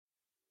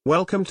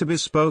Welcome to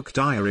Bespoke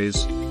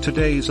Diaries.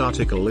 Today's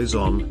article is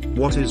on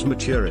What is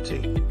Maturity?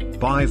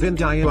 By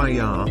Vindhya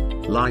Iyer,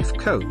 life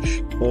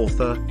coach,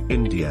 author,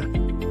 India.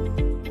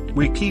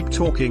 We keep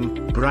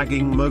talking,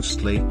 bragging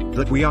mostly,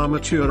 that we are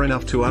mature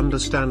enough to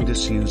understand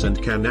issues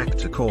and can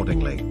act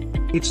accordingly.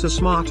 It's a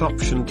smart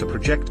option to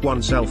project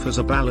oneself as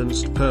a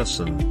balanced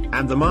person,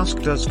 and the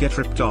mask does get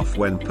ripped off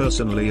when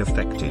personally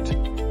affected.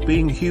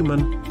 Being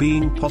human,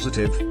 being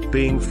positive,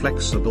 being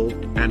flexible,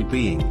 and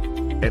being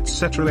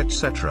etc.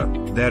 etc.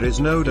 There is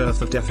no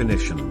dearth of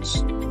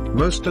definitions.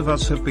 Most of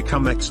us have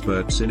become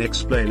experts in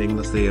explaining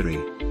the theory.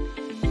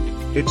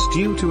 It's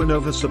due to an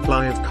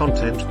oversupply of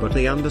content, but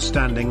the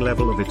understanding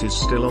level of it is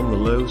still on the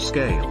low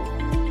scale.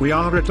 We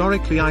are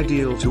rhetorically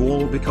ideal to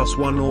all because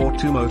one or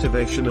two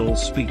motivational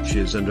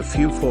speeches and a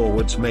few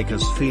forwards make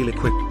us feel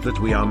equipped that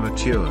we are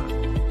mature.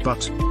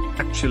 But,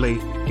 actually,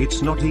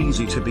 it's not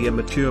easy to be a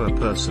mature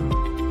person.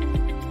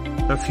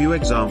 A few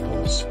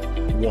examples.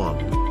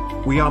 1.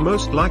 We are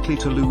most likely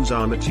to lose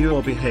our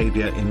mature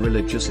behavior in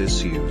religious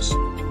issues.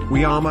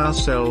 We arm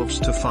ourselves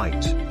to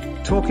fight.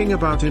 Talking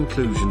about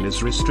inclusion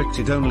is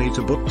restricted only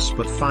to books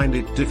but find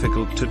it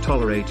difficult to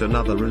tolerate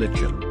another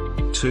religion.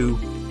 2.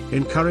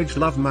 Encourage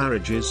love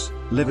marriages,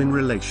 live-in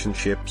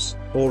relationships,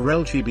 or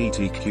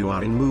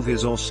LGBTQR in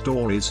movies or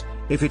stories.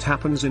 If it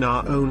happens in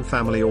our own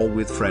family or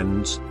with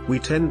friends, we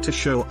tend to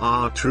show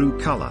our true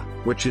color,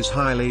 which is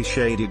highly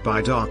shaded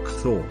by dark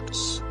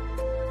thoughts.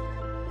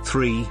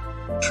 3.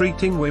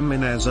 Treating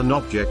women as an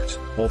object,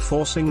 or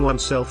forcing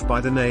oneself by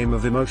the name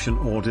of emotion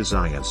or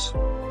desires.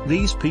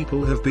 These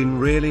people have been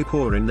really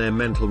poor in their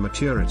mental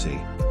maturity.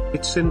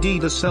 It's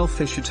indeed a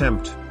selfish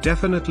attempt,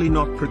 definitely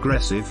not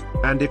progressive,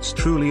 and it's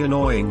truly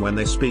annoying when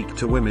they speak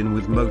to women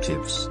with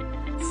motives.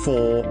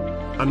 4.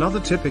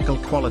 Another typical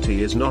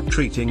quality is not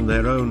treating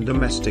their own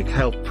domestic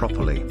help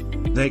properly.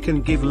 They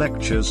can give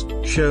lectures,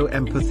 show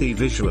empathy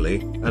visually,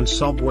 and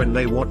sob when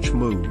they watch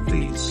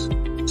movies.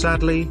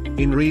 Sadly,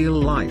 in real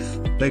life,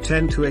 they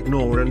tend to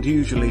ignore and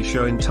usually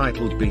show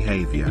entitled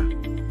behavior.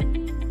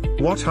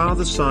 What are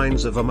the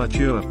signs of a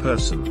mature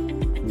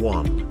person?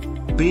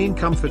 1. Being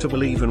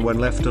comfortable even when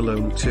left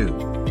alone.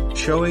 2.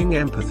 Showing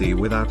empathy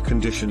without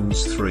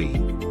conditions. 3.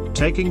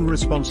 Taking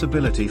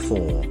responsibility.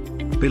 4.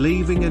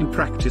 Believing and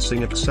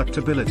practicing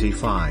acceptability.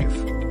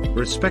 5.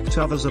 Respect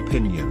others'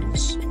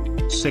 opinions.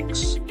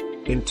 6.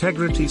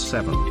 Integrity.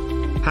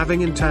 7.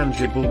 Having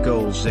intangible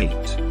goals. 8.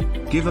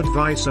 Give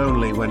advice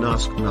only when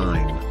asked.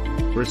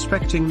 9.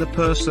 Respecting the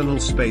personal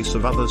space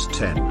of others.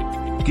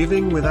 10.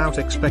 Giving without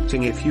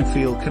expecting. If you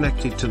feel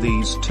connected to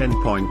these 10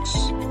 points,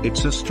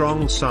 it's a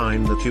strong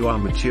sign that you are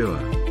mature.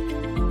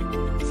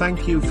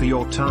 Thank you for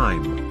your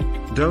time.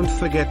 Don't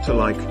forget to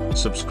like,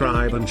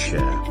 subscribe and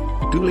share.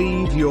 Do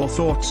leave your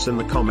thoughts in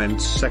the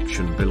comments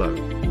section below.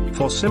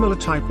 For similar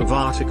type of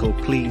article,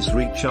 please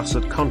reach us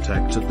at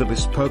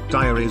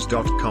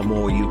contact@thebespokediaries.com,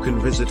 or you can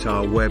visit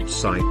our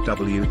website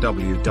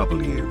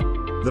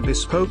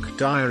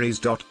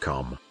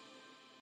www.thebespokediaries.com.